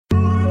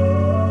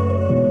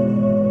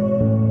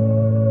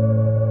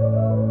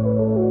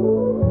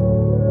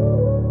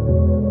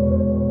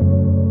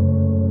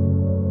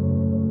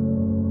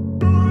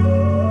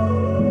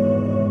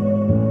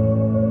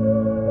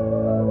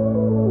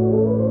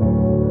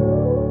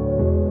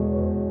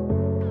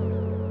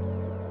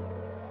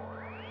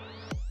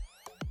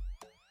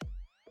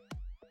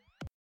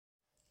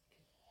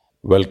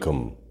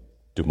Welcome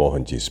to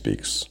Mohanji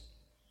Speaks.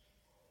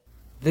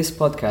 This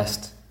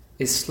podcast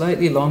is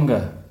slightly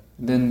longer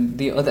than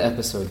the other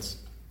episodes,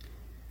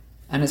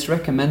 and it's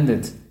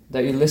recommended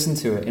that you listen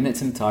to it in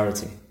its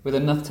entirety with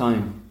enough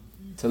time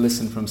to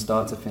listen from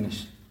start to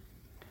finish.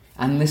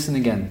 And listen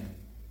again.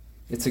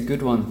 It's a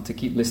good one to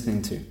keep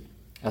listening to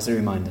as a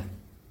reminder.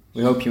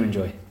 We hope you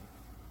enjoy.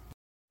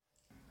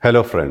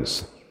 Hello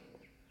friends.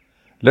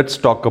 Let's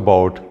talk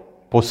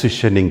about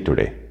positioning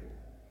today.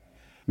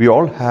 We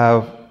all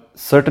have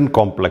certain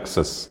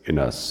complexes in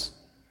us,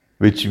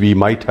 which we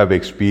might have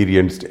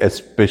experienced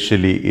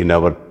especially in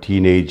our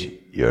teenage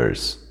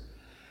years.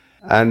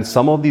 And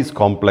some of these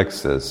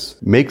complexes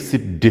makes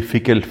it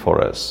difficult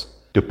for us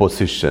to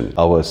position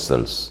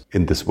ourselves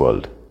in this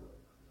world.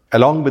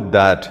 Along with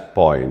that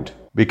point,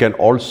 we can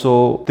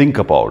also think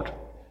about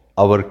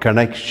our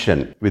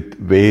connection with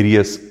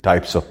various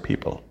types of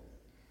people.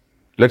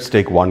 Let's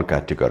take one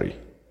category,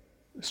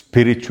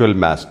 spiritual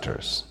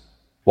masters.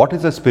 What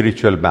is a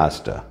spiritual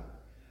master?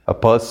 A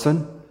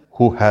person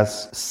who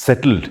has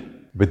settled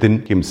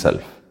within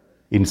himself,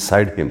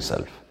 inside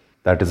himself.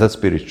 That is a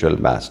spiritual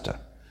master.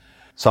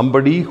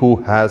 Somebody who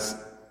has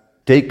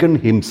taken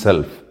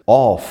himself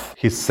off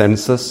his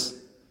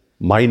senses,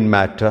 mind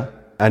matter,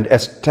 and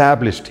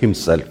established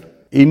himself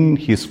in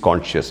his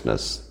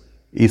consciousness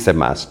is a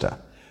master.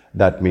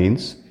 That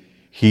means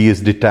he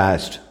is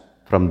detached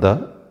from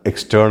the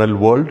external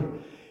world.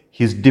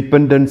 His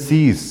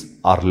dependencies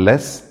are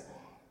less,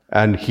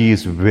 and he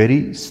is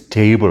very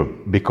stable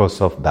because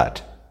of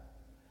that.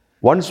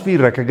 Once we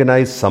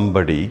recognize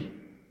somebody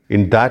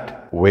in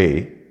that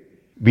way,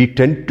 we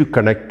tend to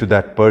connect to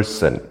that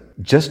person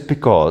just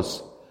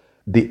because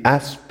the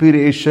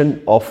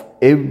aspiration of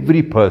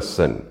every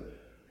person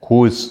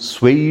who is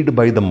swayed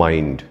by the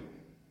mind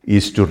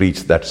is to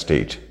reach that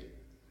state.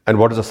 And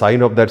what is the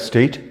sign of that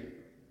state?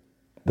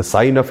 The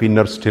sign of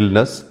inner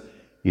stillness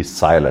is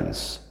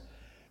silence.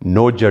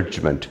 No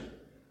judgment,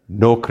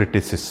 no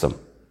criticism,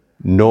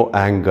 no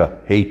anger,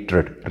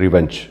 hatred,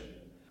 revenge.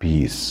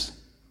 Peace.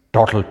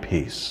 Total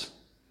peace.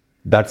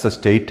 That's a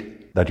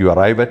state that you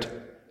arrive at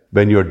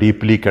when you are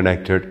deeply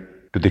connected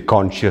to the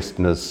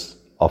consciousness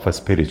of a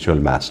spiritual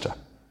master.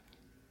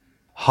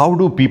 How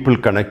do people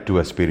connect to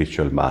a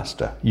spiritual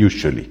master?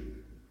 Usually,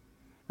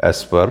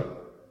 as per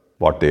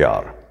what they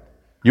are.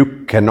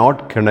 You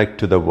cannot connect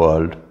to the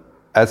world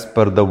as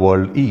per the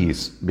world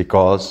is,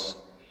 because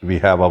we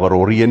have our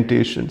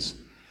orientations,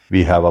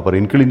 we have our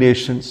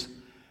inclinations,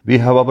 we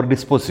have our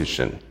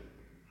disposition.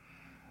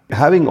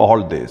 Having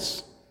all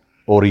this,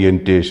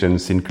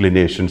 orientations,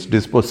 inclinations,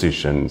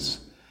 dispositions,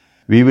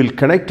 we will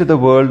connect to the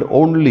world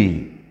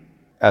only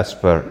as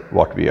per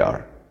what we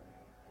are.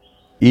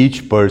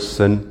 Each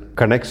person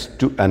connects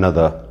to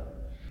another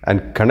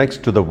and connects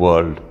to the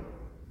world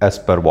as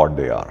per what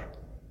they are.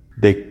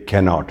 They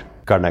cannot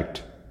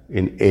connect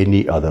in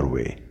any other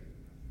way.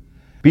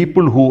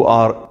 People who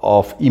are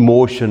of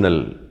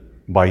emotional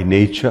by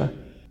nature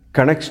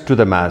connects to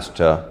the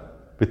master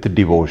with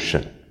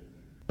devotion.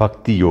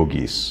 Bhakti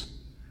yogis,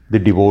 the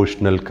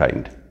devotional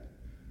kind.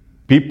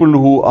 People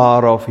who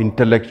are of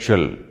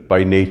intellectual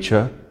by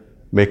nature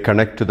may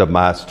connect to the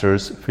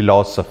master's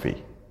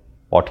philosophy,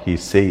 what he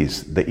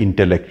says, the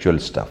intellectual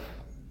stuff.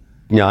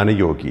 Jnana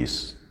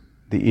yogis,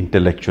 the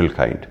intellectual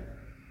kind.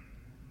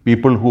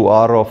 People who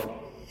are of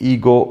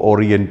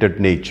ego-oriented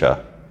nature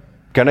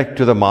connect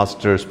to the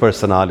master's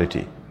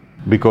personality,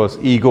 because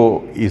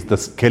ego is the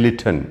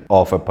skeleton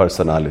of a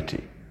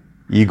personality.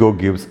 Ego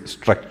gives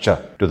structure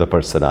to the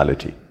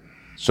personality.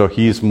 So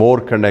he is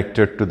more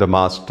connected to the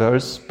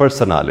master's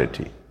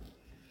personality.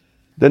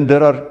 Then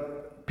there are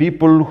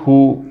people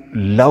who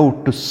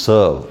love to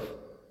serve.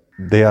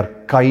 They are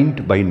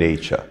kind by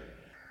nature.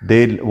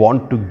 They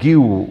want to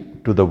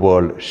give to the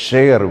world,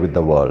 share with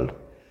the world.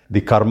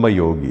 The karma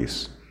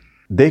yogis.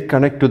 They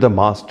connect to the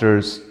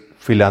master's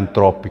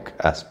philanthropic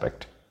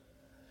aspect.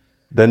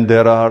 Then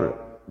there are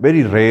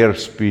very rare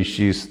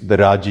species, the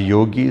Raja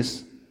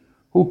yogis,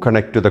 who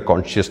connect to the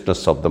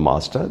consciousness of the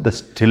master, the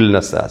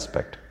stillness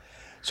aspect.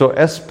 So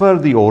as per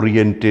the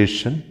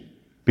orientation,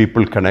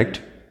 people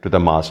connect to the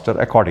master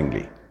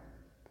accordingly.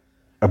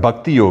 A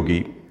bhakti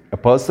yogi, a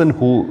person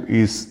who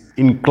is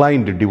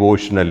inclined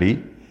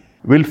devotionally,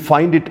 will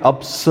find it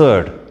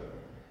absurd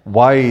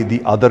why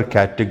the other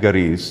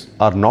categories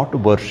are not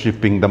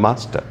worshipping the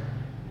master.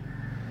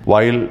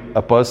 While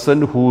a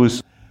person who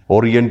is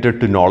oriented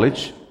to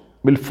knowledge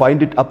will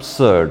find it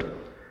absurd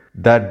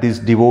that these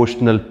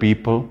devotional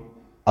people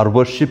are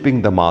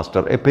worshipping the master,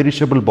 a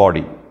perishable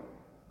body.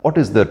 What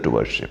is there to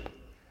worship?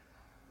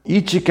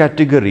 Each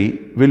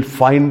category will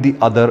find the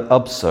other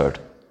absurd.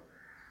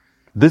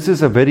 This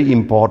is a very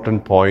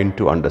important point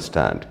to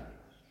understand.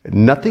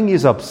 Nothing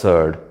is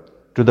absurd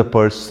to the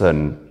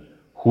person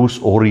who's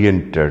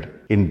oriented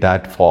in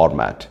that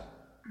format,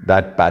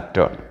 that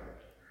pattern.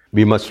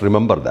 We must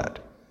remember that.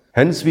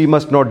 Hence, we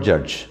must not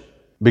judge,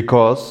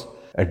 because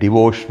a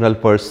devotional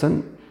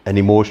person, an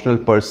emotional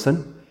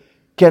person,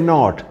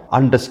 cannot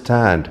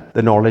understand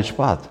the knowledge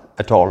path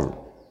at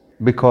all,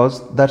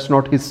 because that's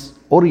not his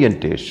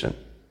orientation.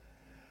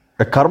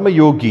 A karma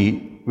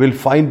yogi will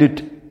find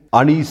it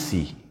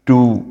uneasy to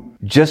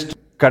just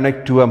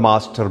connect to a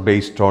master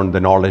based on the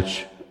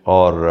knowledge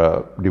or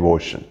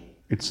devotion.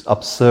 It's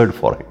absurd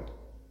for him.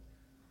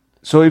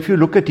 So if you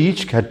look at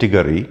each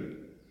category,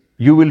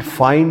 you will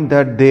find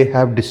that they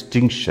have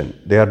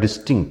distinction. They are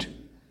distinct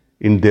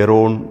in their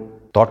own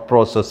thought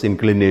process,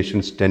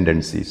 inclinations,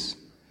 tendencies.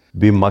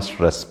 We must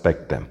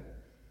respect them.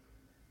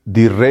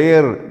 The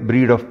rare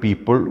breed of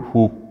people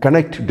who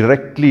connect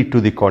directly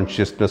to the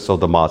consciousness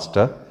of the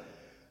master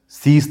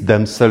sees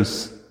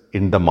themselves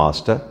in the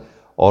master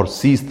or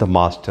sees the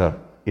master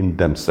in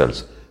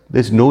themselves.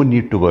 There's no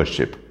need to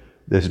worship.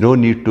 There's no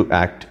need to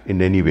act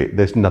in any way.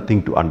 There's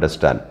nothing to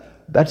understand.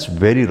 That's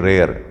very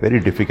rare, very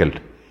difficult.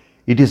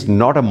 It is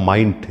not a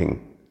mind thing.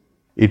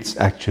 It's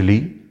actually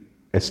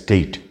a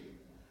state.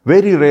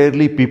 Very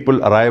rarely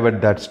people arrive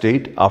at that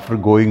state after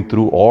going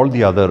through all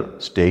the other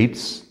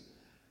states.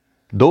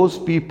 Those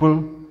people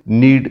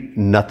need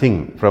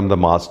nothing from the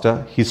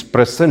master. His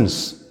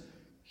presence,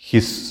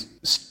 his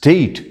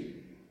state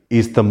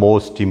is the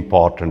most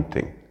important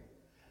thing.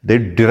 They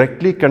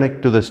directly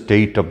connect to the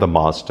state of the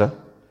master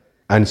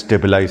and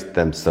stabilize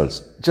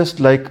themselves. Just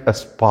like a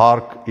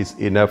spark is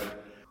enough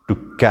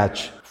to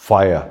catch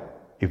fire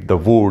if the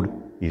wood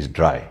is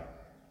dry.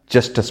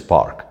 Just a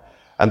spark.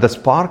 And the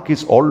spark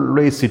is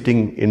always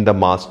sitting in the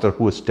master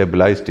who has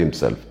stabilized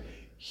himself.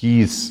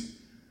 He is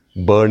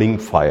burning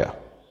fire.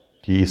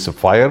 He is a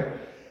fire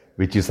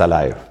which is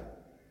alive.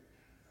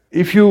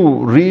 If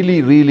you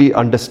really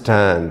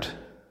understand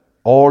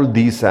all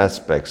these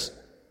aspects,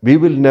 we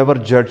will never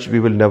judge, we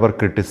will never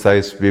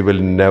criticize, we will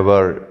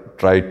never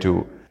try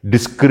to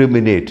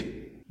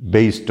discriminate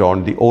based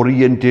on the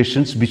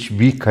orientations which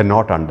we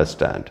cannot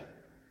understand.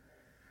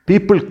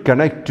 People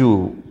connect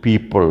to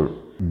people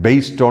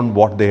based on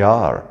what they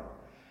are.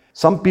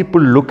 Some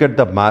people look at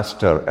the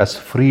master as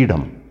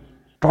freedom,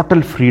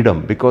 total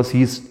freedom, because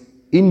he is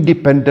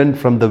independent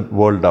from the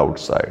world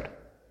outside.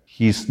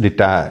 He is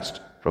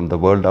detached from the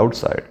world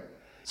outside.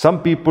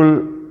 Some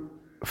people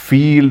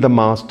feel the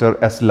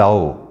master as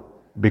love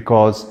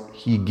because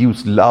he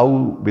gives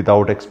love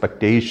without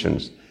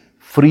expectations,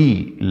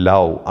 free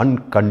love,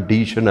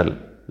 unconditional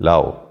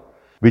love,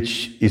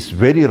 which is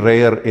very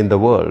rare in the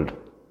world.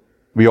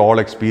 We all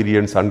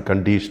experience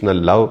unconditional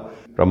love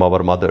from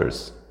our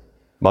mothers.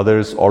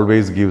 Mothers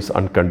always gives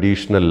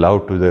unconditional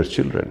love to their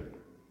children.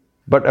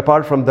 But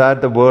apart from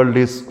that, the world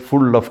is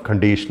full of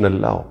conditional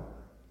love.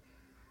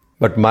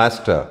 But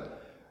Master,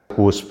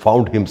 who has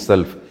found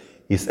himself,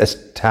 is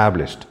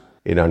established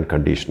in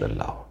unconditional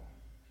love.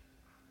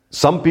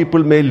 Some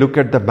people may look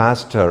at the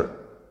Master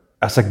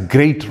as a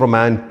great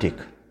romantic.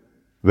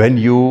 When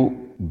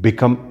you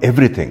become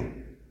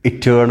everything,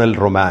 eternal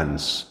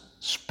romance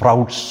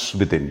sprouts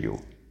within you.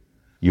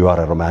 You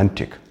are a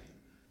romantic.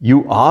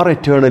 You are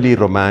eternally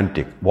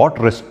romantic. What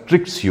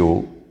restricts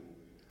you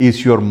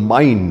is your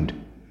mind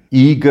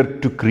eager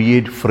to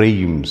create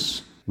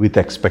frames with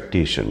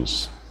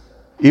expectations.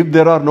 If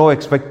there are no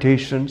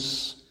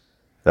expectations,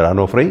 there are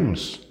no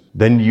frames.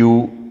 Then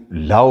you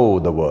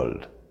love the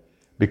world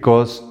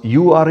because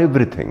you are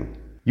everything.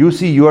 You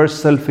see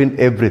yourself in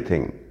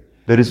everything.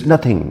 There is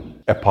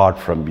nothing apart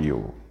from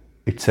you.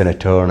 It's an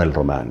eternal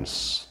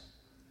romance.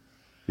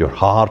 Your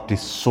heart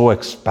is so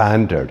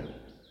expanded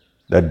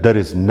that there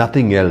is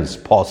nothing else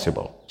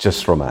possible,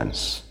 just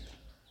romance.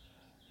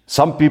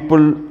 Some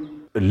people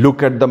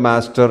look at the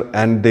Master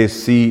and they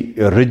see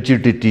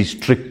rigidity,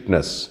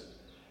 strictness.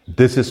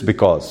 This is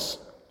because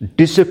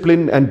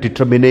discipline and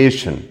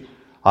determination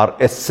are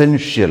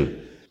essential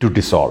to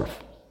dissolve.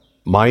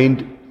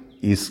 Mind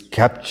is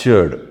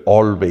captured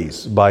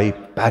always by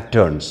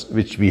patterns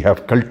which we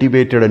have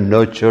cultivated and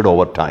nurtured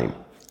over time.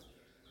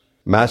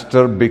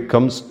 Master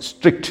becomes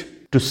strict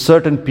to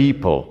certain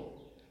people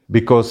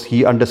because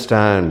he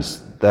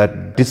understands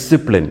that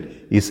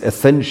discipline is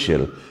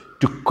essential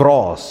to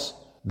cross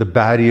the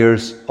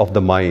barriers of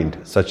the mind,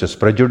 such as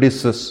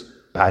prejudices,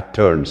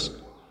 patterns,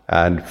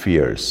 and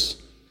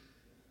fears.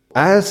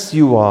 As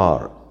you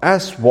are,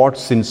 as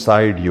what's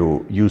inside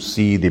you, you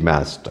see the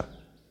Master.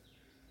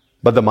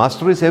 But the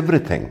Master is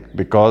everything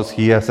because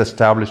he has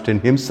established in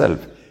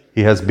himself.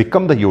 He has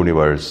become the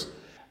universe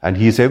and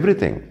he is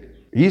everything.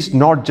 He is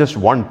not just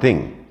one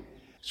thing.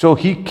 So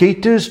he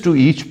caters to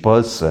each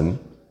person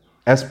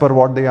as per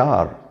what they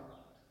are,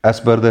 as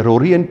per their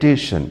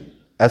orientation,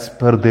 as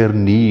per their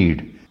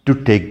need to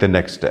take the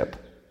next step.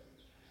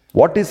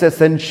 What is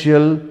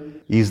essential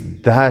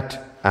is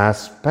that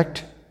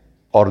aspect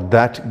or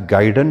that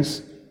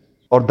guidance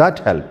or that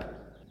help,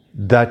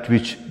 that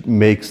which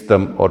makes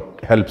them or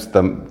helps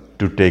them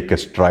to take a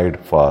stride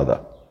further.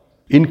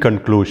 In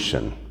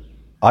conclusion,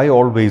 I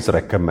always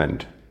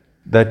recommend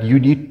that you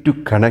need to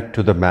connect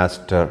to the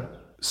Master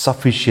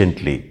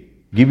sufficiently,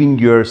 giving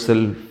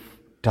yourself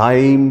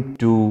time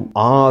to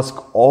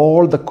ask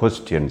all the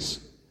questions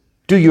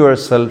to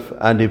yourself,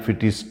 and if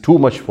it is too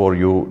much for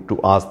you to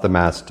ask the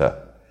Master,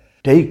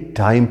 take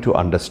time to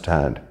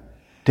understand,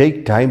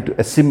 take time to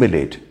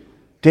assimilate,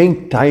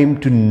 take time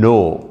to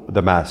know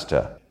the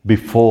Master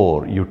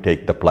before you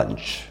take the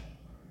plunge.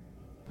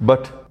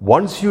 But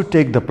once you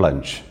take the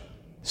plunge,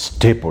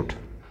 stay put.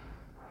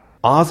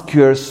 Ask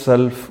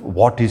yourself,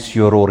 what is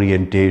your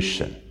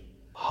orientation?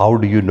 How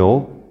do you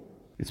know?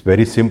 It's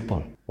very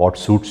simple. What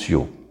suits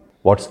you?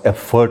 What's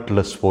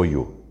effortless for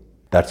you?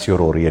 That's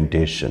your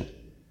orientation.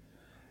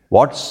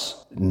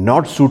 What's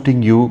not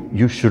suiting you,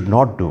 you should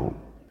not do.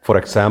 For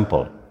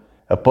example,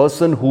 a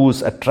person who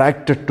is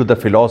attracted to the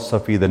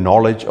philosophy, the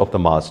knowledge of the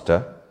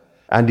master,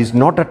 and is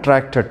not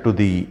attracted to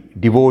the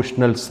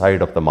devotional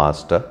side of the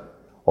master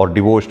or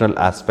devotional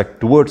aspect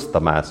towards the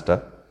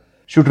master,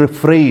 should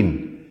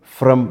refrain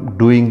from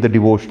doing the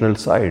devotional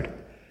side.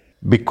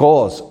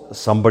 Because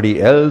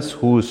somebody else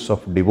who is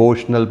of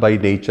devotional by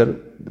nature,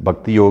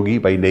 bhakti yogi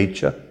by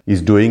nature,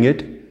 is doing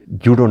it,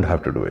 you don't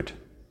have to do it.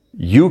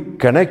 You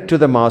connect to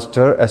the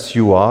master as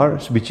you are,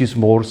 which is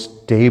more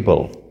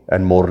stable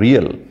and more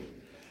real.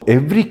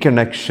 Every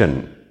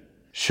connection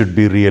should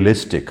be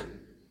realistic.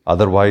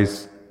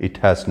 Otherwise, it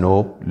has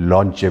no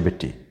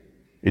longevity.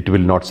 It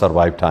will not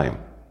survive time.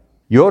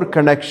 Your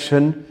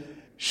connection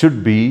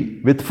should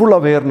be with full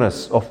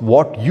awareness of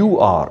what you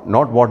are,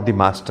 not what the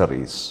master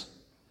is.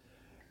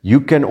 You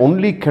can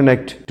only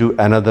connect to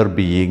another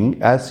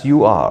being as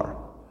you are.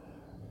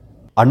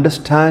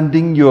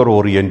 Understanding your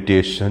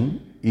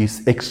orientation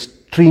is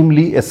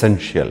extremely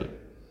essential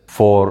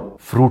for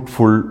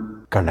fruitful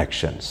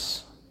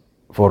connections,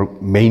 for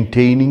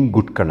maintaining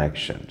good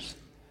connections.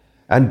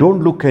 And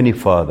don't look any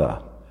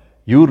further.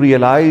 You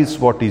realize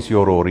what is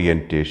your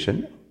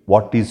orientation,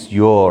 what is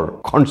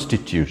your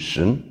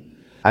constitution,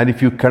 and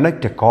if you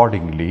connect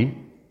accordingly,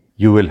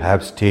 you will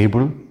have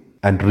stable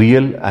and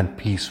real and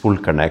peaceful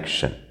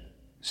connection.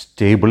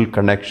 Stable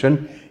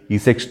connection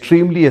is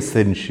extremely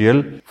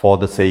essential for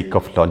the sake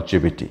of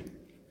longevity.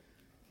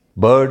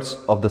 Birds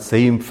of the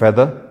same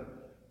feather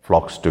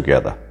flocks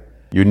together.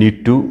 You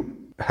need to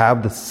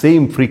have the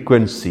same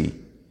frequency,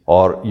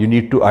 or you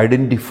need to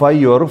identify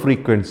your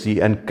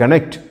frequency and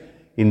connect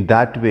in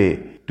that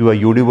way to a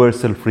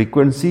universal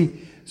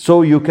frequency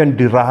so you can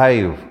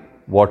derive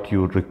what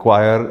you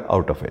require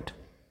out of it.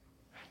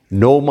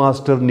 No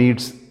master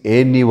needs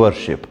any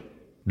worship.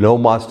 No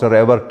master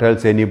ever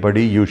tells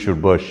anybody you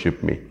should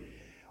worship me.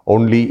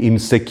 Only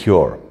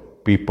insecure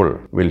people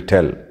will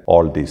tell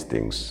all these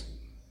things.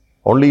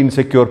 Only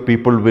insecure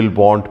people will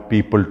want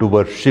people to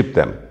worship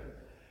them.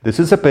 This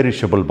is a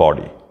perishable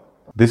body.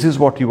 This is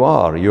what you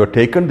are. You have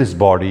taken this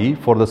body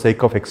for the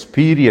sake of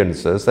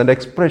experiences and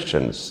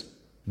expressions.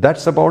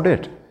 That's about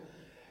it.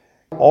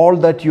 All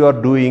that you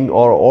are doing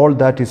or all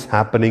that is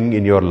happening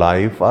in your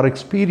life are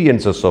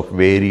experiences of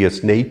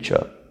various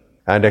nature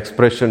and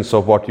expressions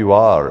of what you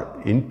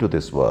are into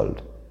this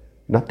world.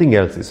 Nothing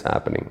else is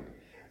happening.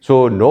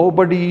 So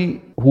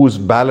nobody who's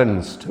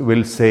balanced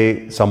will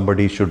say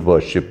somebody should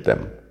worship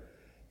them.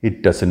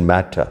 It doesn't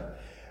matter.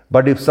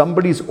 But if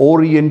somebody's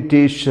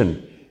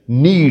orientation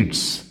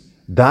needs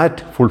that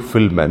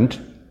fulfillment,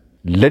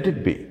 let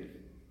it be.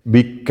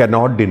 We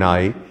cannot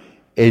deny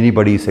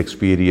anybody's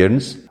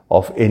experience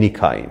of any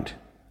kind.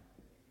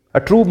 A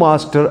true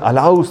master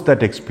allows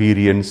that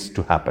experience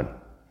to happen.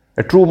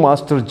 A true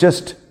master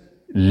just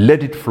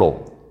let it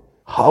flow.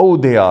 How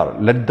they are,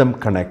 let them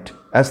connect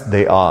as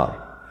they are,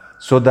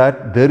 so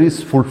that there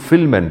is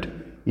fulfillment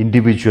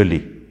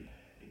individually.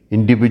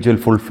 Individual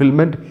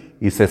fulfillment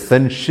is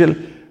essential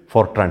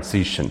for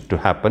transition to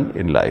happen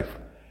in life.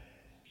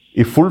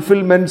 If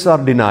fulfillments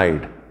are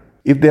denied,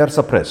 if they are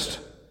suppressed,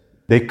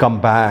 they come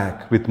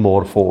back with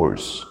more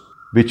force,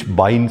 which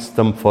binds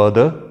them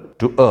further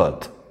to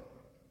earth.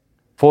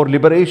 For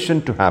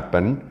liberation to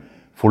happen,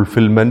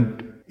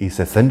 fulfillment is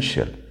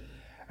essential.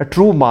 A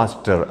true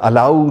master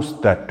allows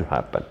that to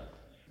happen.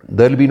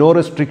 There will be no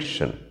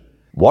restriction.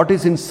 What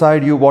is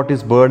inside you, what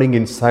is burning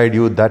inside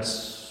you,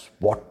 that's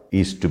what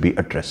is to be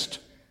addressed.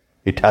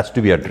 It has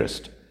to be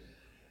addressed.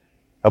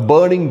 A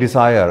burning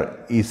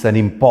desire is an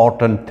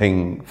important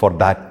thing for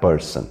that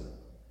person.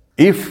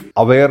 If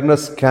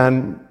awareness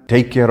can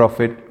take care of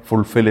it,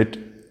 fulfill it,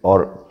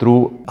 or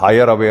through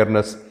higher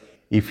awareness,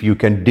 if you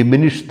can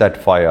diminish that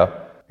fire,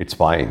 it's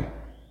fine.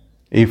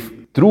 If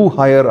through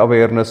higher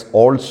awareness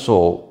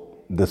also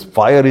this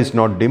fire is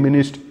not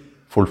diminished,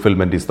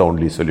 fulfillment is the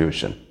only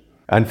solution.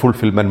 And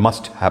fulfillment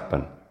must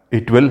happen.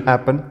 It will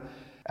happen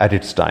at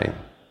its time.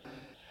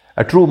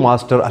 A true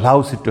master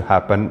allows it to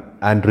happen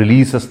and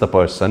releases the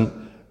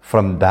person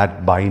from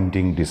that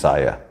binding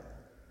desire.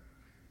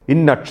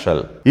 In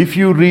nutshell, if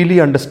you really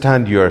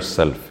understand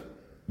yourself,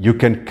 you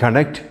can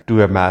connect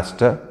to a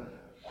master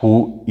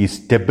who is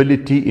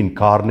stability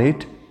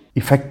incarnate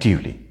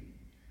effectively.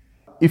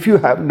 If you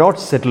have not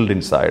settled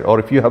inside, or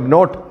if you have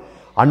not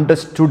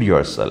understood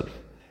yourself,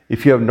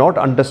 if you have not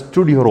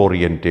understood your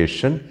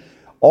orientation,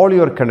 all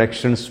your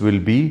connections will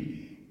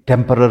be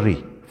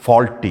temporary,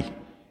 faulty,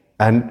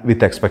 and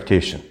with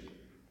expectation.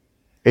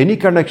 Any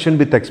connection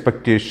with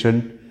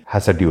expectation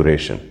has a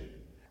duration.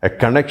 A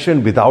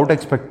connection without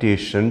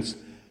expectations,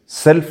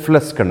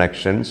 selfless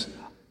connections,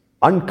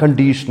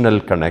 unconditional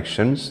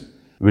connections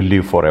will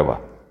live forever.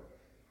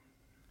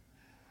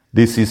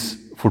 This is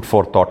food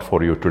for thought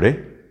for you today.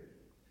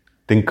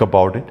 Think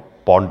about it,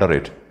 ponder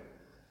it,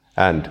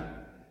 and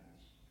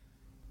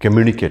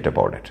communicate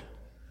about it.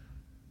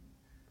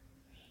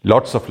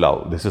 Lots of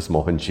love. This is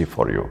Mohanji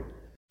for you.